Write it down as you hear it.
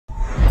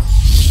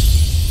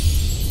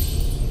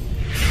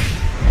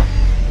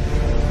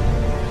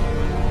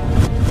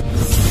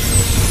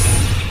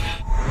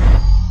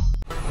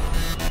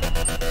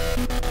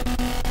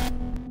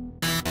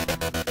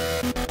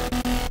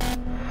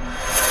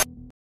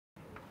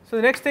So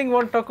the next thing we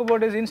want to talk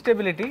about is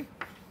instability.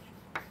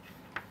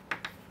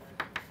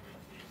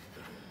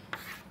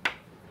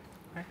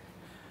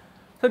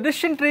 So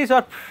decision trees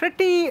are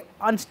pretty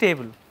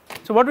unstable.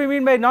 So what do we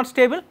mean by not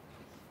stable?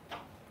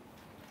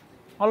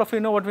 All of you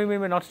know what we mean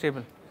by not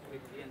stable.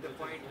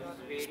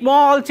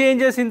 Small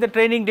changes in the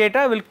training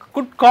data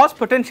could cause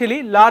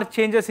potentially large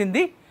changes in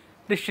the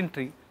decision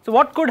tree. So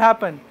what could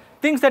happen?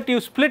 Things that you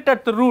split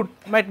at the root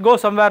might go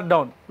somewhere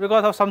down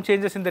because of some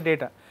changes in the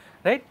data,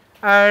 right?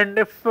 And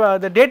if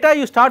the data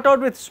you start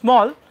out with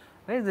small,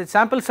 right, the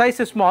sample size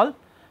is small,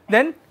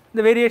 then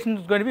the variation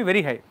is going to be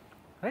very high,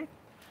 right?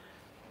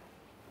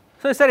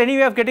 So is there any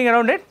way of getting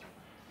around it?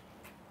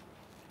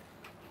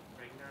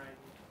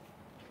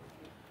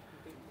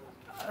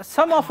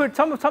 Some of it,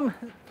 some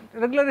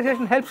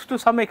regularization helps to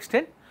some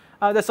extent.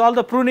 That's all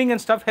the pruning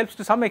and stuff helps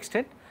to some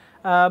extent,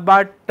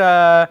 but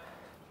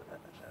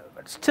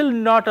still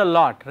not a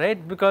lot,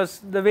 right? Because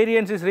the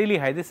variance is really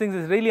high. This thing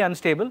is really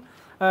unstable,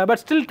 but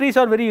still trees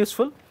are very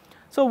useful.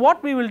 So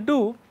what we will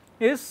do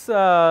is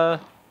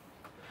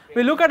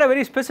we look at a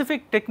very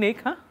specific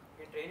technique. Huh?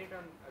 You train it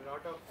on a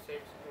lot of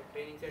sets,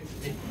 training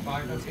sets,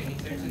 part of training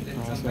sets, and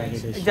then some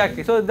values.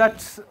 Exactly. So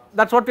that's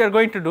what we are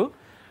going to do.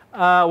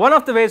 One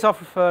of the ways of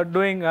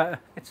doing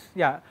it's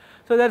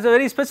So there is a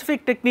very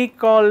specific technique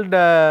called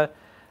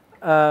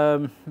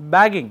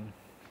bagging,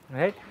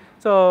 right?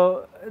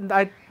 So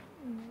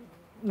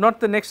not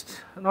the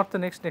next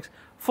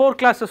 4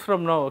 classes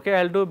from now. Okay,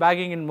 I will do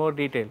bagging in more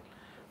detail,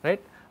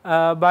 right?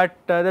 But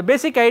the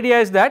basic idea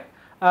is that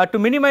to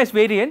minimize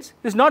variance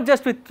is not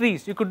just with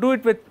trees. You could do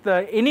it with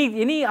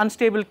any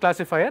unstable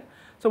classifier.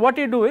 So what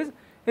you do is,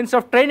 instead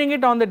of training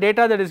it on the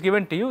data that is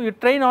given to you, you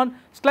train on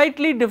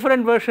slightly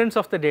different versions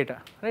of the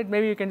data, right?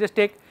 Maybe you can just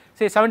take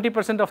say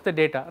 70% of the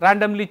data,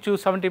 randomly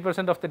choose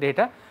 70% of the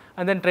data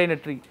and then train a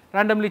tree,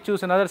 randomly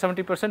choose another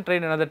 70%,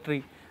 train another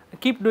tree,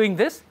 keep doing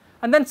this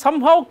and then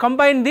somehow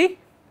combine the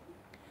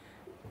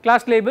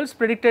class labels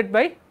predicted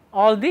by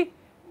all the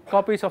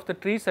copies of the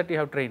trees that you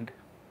have trained.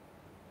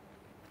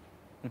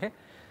 Okay.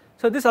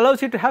 So this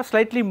allows you to have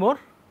slightly more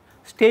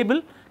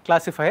stable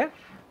classifier.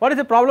 What is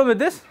the problem with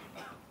this?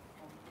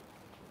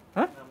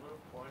 Huh? Number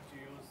of points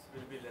you use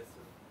will be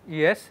lesser.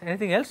 Yes.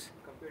 Anything else?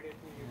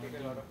 Computationally you take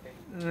a lot of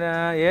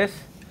time. Yes.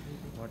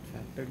 What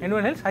factor?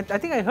 Anyone else? I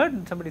think I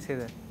heard somebody say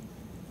that.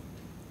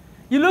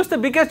 You lose the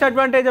biggest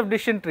advantage of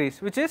decision trees,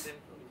 which is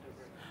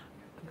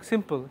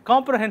simple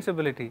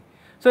comprehensibility.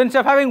 So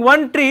instead of having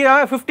one tree,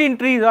 15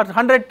 trees or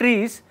 100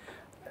 trees,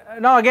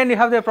 now again you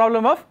have the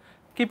problem of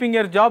keeping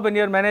your job when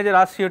your manager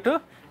asks you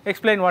to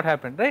explain what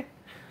happened, right?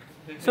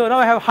 So now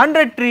I have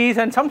 100 trees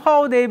and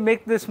somehow they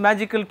make this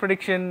magical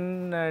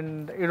prediction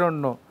and you do not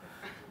know,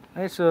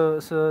 right? So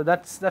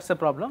that's the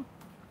problem,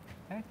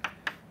 right?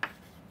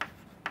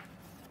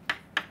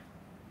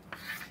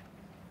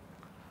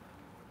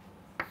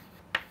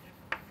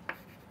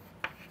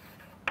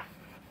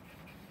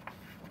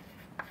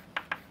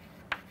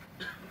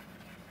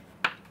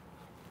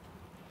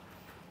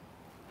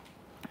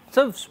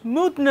 So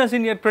smoothness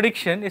in your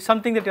prediction is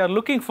something that you are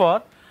looking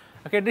for.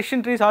 Okay,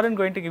 decision trees aren't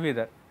going to give you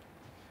that,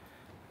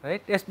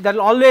 right? Yes, there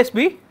will always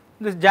be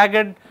this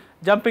jagged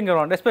jumping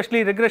around,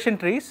 especially regression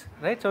trees,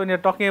 right? So when you are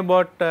talking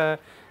about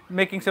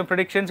making some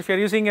predictions, if you are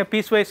using a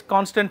piecewise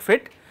constant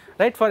fit,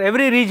 right? For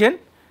every region,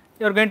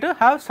 you are going to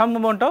have some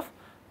amount of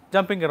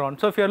jumping around.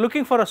 So if you are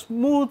looking for a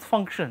smooth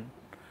function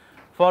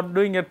for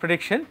doing your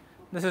prediction,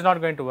 this is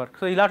not going to work.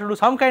 So you will have to do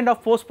some kind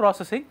of post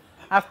processing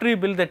after you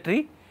build the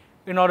tree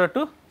in order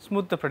to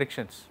smooth the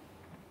predictions,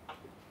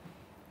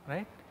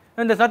 right?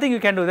 And there is nothing you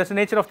can do, that is the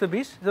nature of the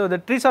beast. So the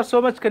trees are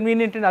so much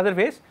convenient in other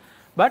ways,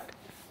 but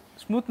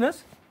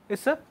smoothness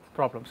is a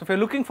problem. So if you are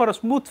looking for a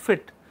smooth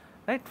fit,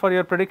 right, for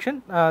your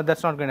prediction, that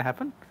is not going to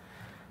happen.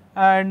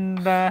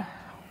 And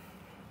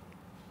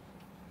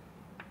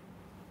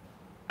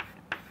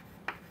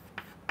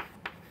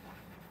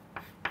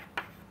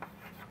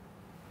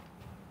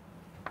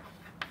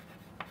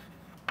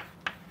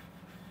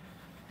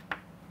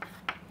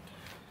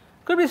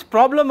could be this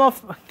problem of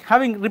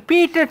having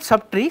repeated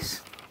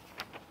subtrees.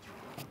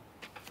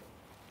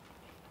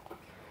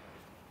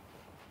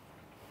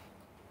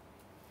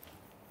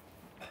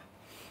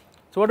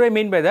 So what do I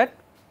mean by that?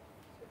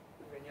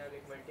 When you have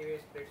like multi-way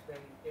splits, then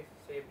if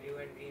say blue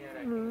and green are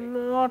acting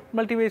like Not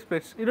multi-way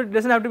splits. It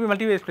does not have to be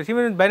multi-way splits.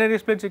 Even in binary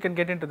splits, you can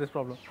get into this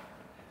problem.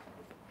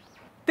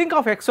 Think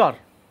of XOR,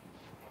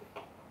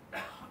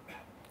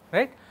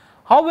 right?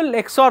 How will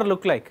XOR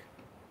look like?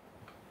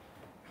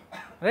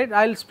 Right,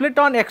 I will split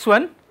on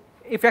x1.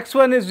 If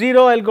x1 is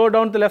 0, I will go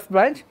down the left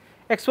branch.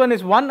 X1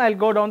 is 1, I will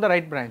go down the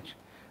right branch.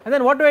 And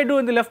then what do I do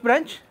in the left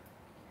branch?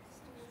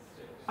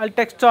 I will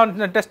test on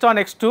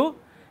x2.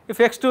 If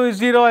x2 is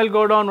 0, I will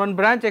go down one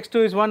branch.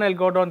 X2 is 1, I will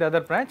go down the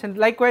other branch. And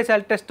likewise, I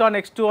will test on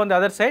x2 on the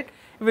other side.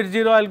 If it is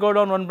 0, I will go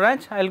down one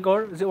branch. I will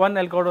go 1,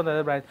 I will go down the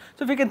other branch.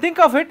 So if you can think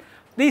of it,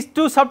 these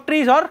two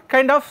subtrees are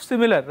kind of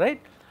similar,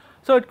 right?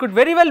 So it could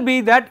very well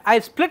be that I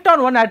split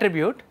on one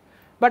attribute,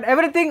 but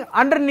everything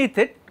underneath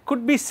it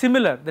could be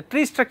similar. The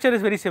tree structure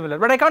is very similar,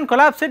 but I can't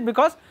collapse it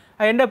because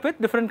I end up with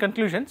different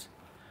conclusions.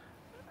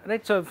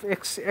 right. So if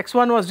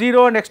x1 was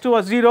 0 and x2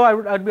 was 0, I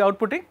would be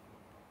outputting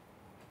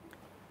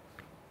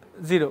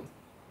 0,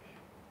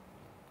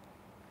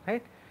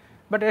 right,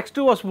 but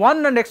x2 was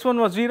 1 and x1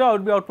 was 0, I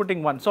would be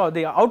outputting 1. So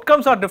the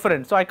outcomes are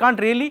different, so I can't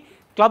really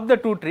club the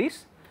two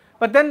trees,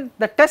 but then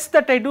the tests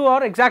that I do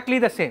are exactly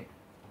the same,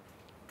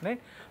 right.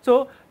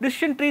 So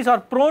decision trees are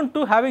prone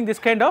to having this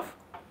kind of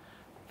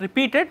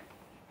repeated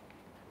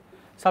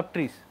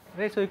subtrees,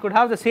 right. So you could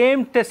have the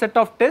same set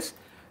of tests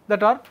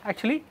that are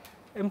actually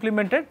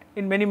implemented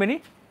in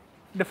many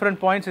different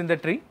points in the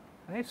tree,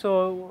 right.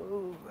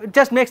 So it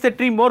just makes the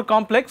tree more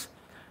complex,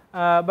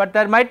 but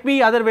there might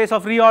be other ways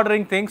of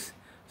reordering things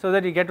so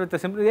that you get with the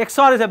simple.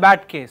 XOR is a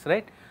bad case,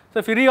 right. So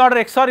if you reorder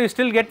XOR, you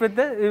still get with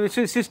the,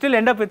 you still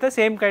end up with the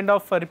same kind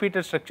of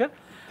repeated structure,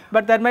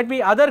 but there might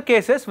be other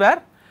cases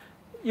where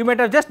you might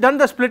have just done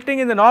the splitting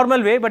in the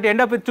normal way, but you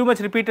end up with too much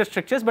repeated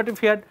structures. But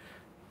if you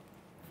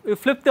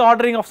flip the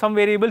ordering of some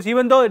variables,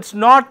 even though it is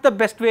not the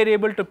best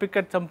variable to pick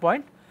at some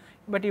point,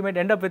 but you might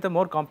end up with a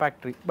more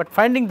compact tree, but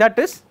finding that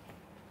is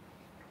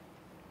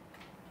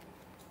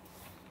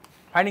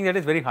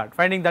very hard,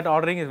 finding that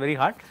ordering is very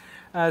hard,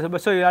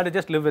 so you have to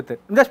just live with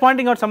it. I am just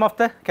pointing out some of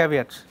the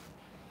caveats,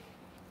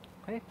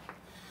 okay.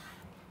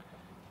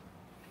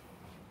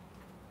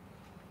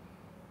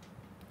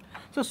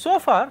 So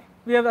far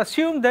we have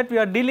assumed that we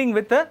are dealing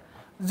with a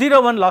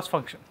 0-1 loss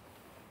function.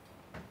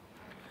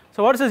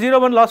 So what is the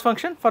 0-1 loss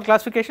function for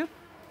classification?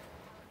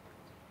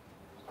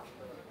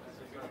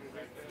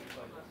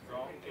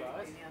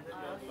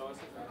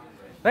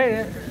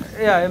 Right,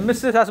 yeah, a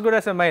miss is as good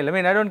as a mile. I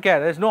mean, I don't care,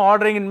 there is no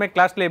ordering in my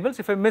class labels.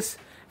 If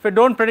I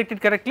don't predict it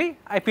correctly,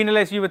 I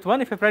penalize you with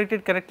 1, if I predict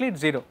it correctly it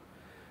is 0.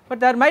 But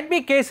there might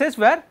be cases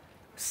where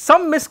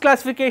some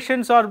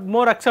misclassifications are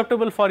more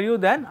acceptable for you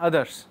than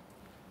others,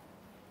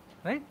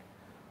 right.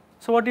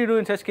 So what do you do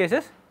in such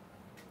cases?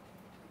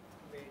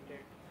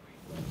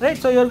 Right,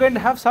 so you are going to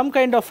have some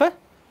kind of a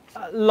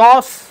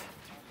loss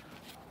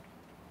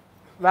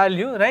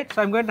value, right.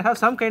 So I am going to have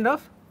some kind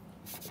of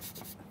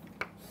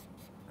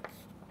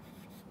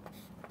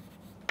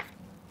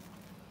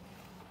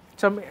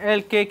some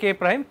LKK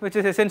prime, which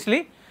is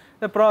essentially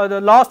the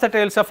loss that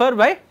I will suffer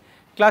by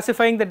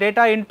classifying the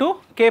data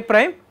into K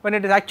prime when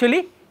it is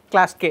actually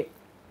class K,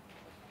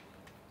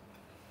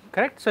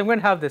 correct. So I am going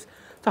to have this.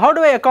 So how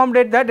do I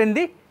accommodate that in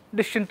the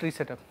decision tree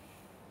setup?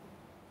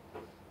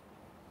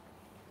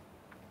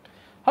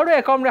 How would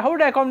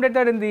I accommodate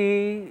that in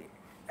the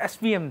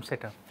SVM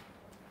setup,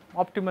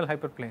 optimal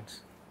hyperplanes?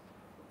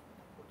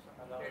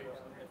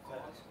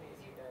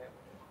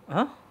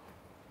 Huh?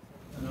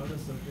 Allow a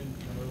certain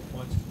number of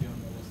points to be on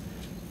the other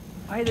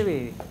side. By the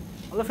way,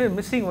 all of you are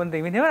missing one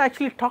thing. We never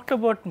actually talked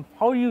about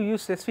how you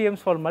use SVMs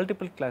for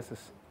multiple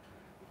classes.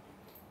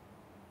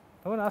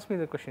 No one asked me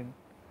the question.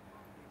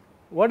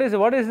 What is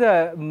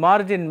the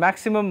margin,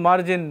 maximum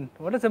margin?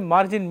 What does the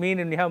margin mean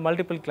when you have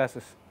multiple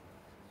classes?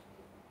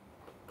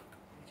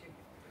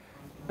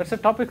 That is a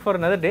topic for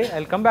another day. I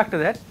will come back to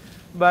that.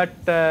 But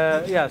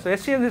yeah, so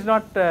SVM is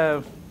not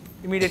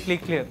immediately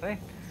clear, right?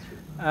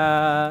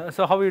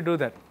 So how you do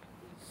that?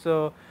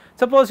 So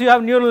suppose you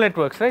have neural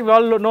networks, right? We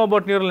all know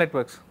about neural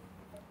networks,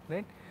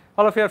 right?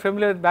 All of you are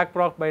familiar with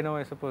backprop by now,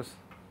 I suppose,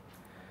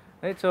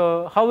 right?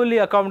 So how will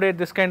you accommodate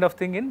this kind of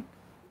thing in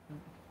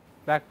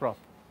backprop?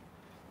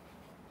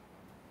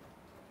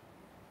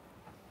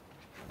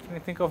 Can you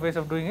think of ways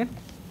of doing it?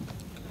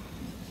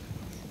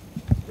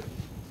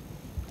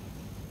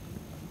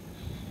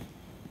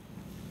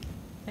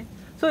 Okay.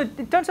 So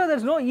it turns out there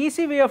is no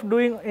easy way of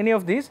doing any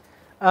of these,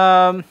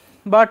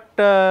 but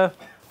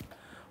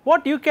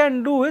what you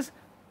can do is,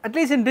 at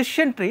least in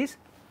decision trees,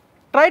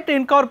 try to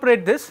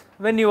incorporate this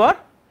when you are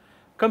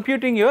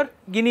computing your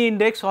Gini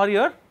index or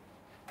your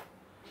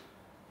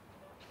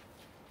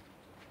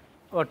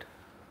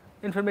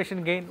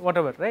information gain,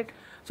 whatever, right.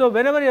 So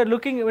whenever you are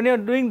looking, when you are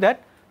doing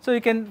that, so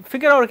you can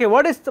figure out, okay,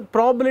 what is the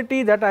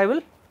probability that I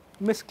will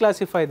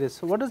misclassify this.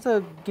 So what is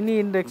the Gini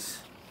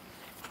index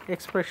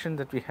expression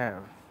that we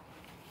have,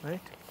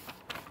 right?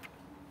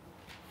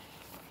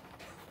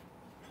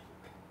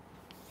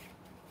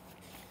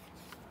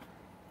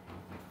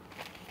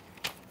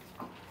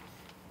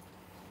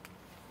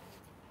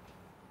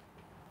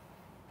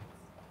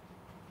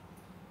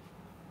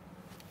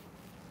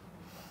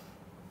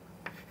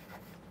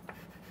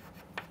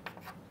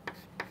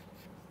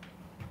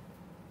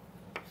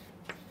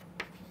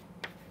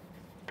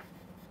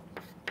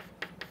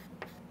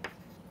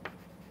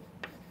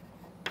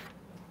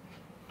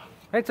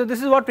 Right, so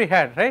this is what we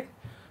had, right.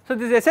 So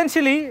this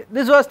essentially,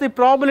 this was the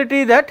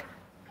probability that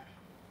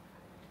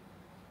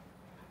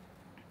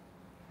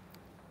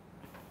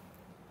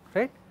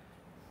right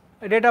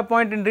a data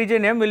point in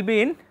region M will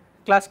be in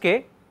class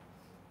K,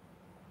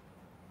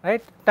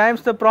 right,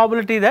 times the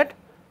probability that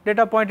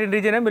data point in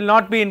region M will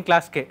not be in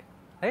class K,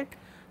 right.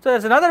 So there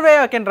is another way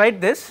I can write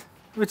this,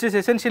 which is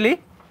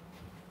essentially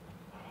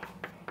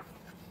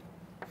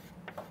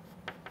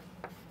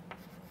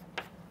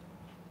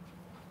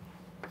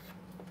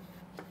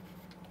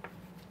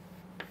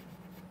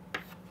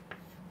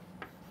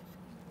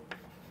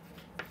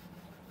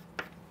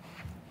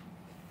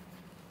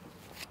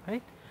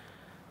right.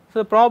 So,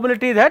 the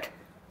probability that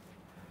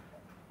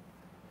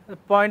the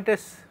point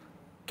is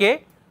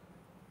k,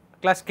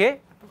 class k,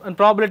 and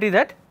probability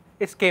that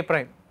is k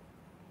prime.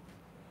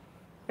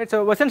 Right.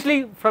 So,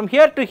 essentially from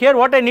here to here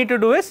what I need to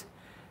do is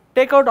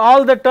take out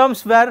all the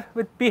terms where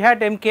with p hat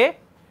mk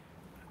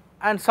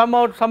and sum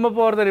up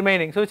over the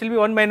remaining. So, which will be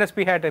 1 minus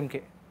p hat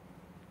mk,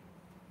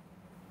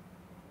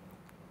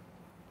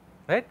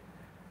 right.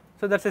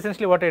 So, that is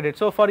essentially what I did.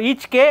 So, for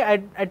each k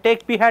I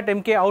take p hat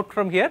mk out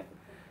from here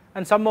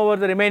and sum over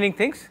the remaining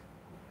things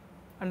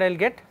and I will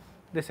get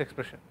this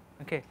expression.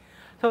 Okay.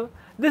 So,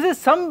 this is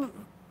some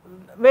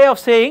way of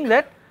saying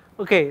that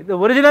okay, the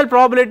original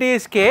probability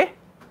is k,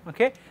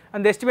 okay,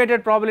 and the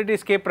estimated probability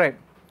is k prime.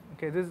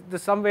 Okay, this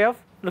is some way of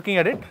looking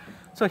at it.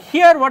 So,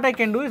 here what I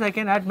can do is I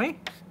can add my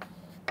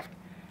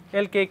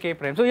Lk k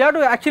prime. So, you have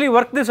to actually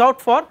work this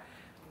out for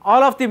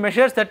all of the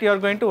measures that you are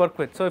going to work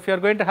with. So, if you are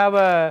going to have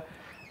a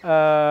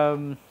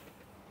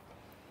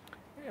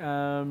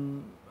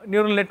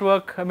neural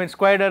network, I mean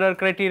squared error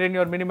criterion you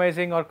are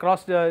minimizing, or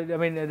cross the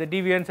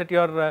deviance at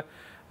your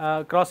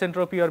cross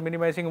entropy you are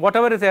minimizing,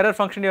 whatever is the error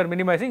function you are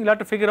minimizing, you will have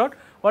to figure out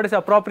what is the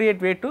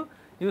appropriate way to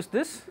use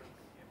this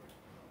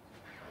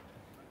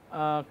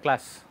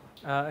class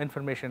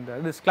information,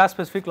 this class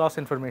specific loss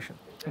information.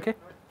 Okay.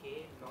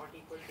 K not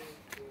equal to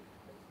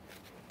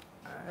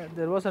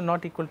There was a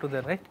not equal to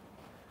there, right?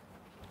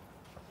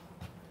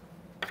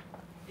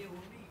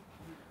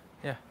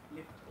 Yeah.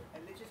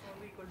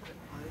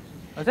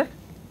 Was it?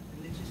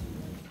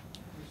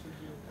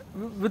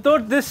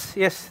 Without this,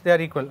 yes, they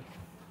are equal.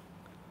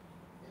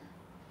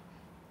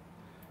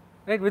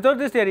 Right, without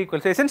this they are equal.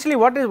 So, essentially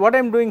what I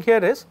am doing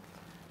here is,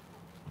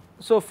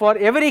 so for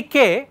every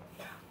k,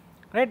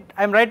 right,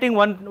 I am writing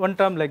one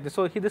term like this.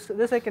 So,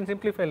 this I can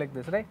simplify like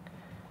this, right.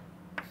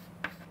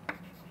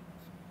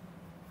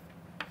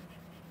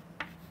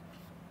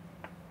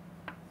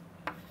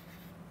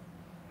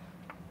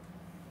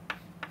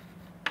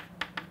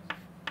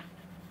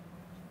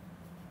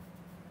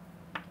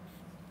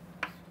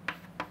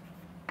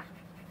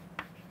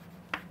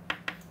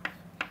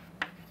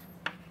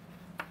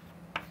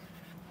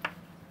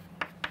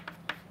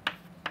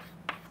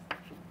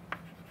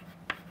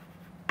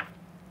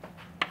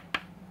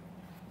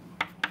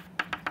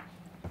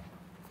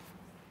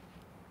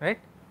 Right.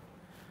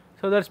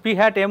 So, that is p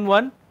hat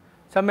m1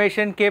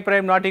 summation k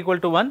prime not equal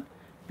to 1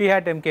 p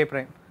hat m k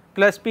prime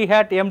plus p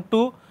hat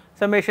m2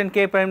 summation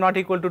k prime not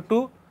equal to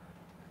 2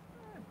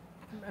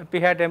 p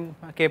hat m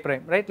k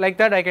prime, right, like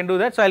that I can do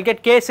that. So, I will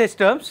get k such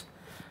terms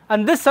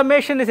and this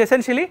summation is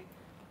essentially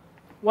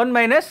 1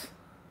 minus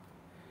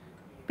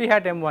p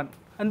hat m1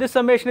 and this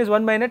summation is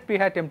 1 minus p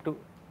hat m2,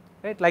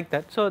 right, like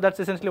that. So, that is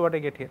essentially what I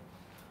get here.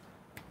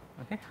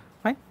 Okay,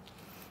 fine.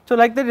 So,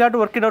 like that you have to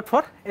work it out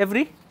for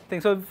every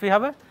thing. So, if we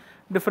have a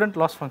different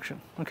loss function.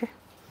 Okay.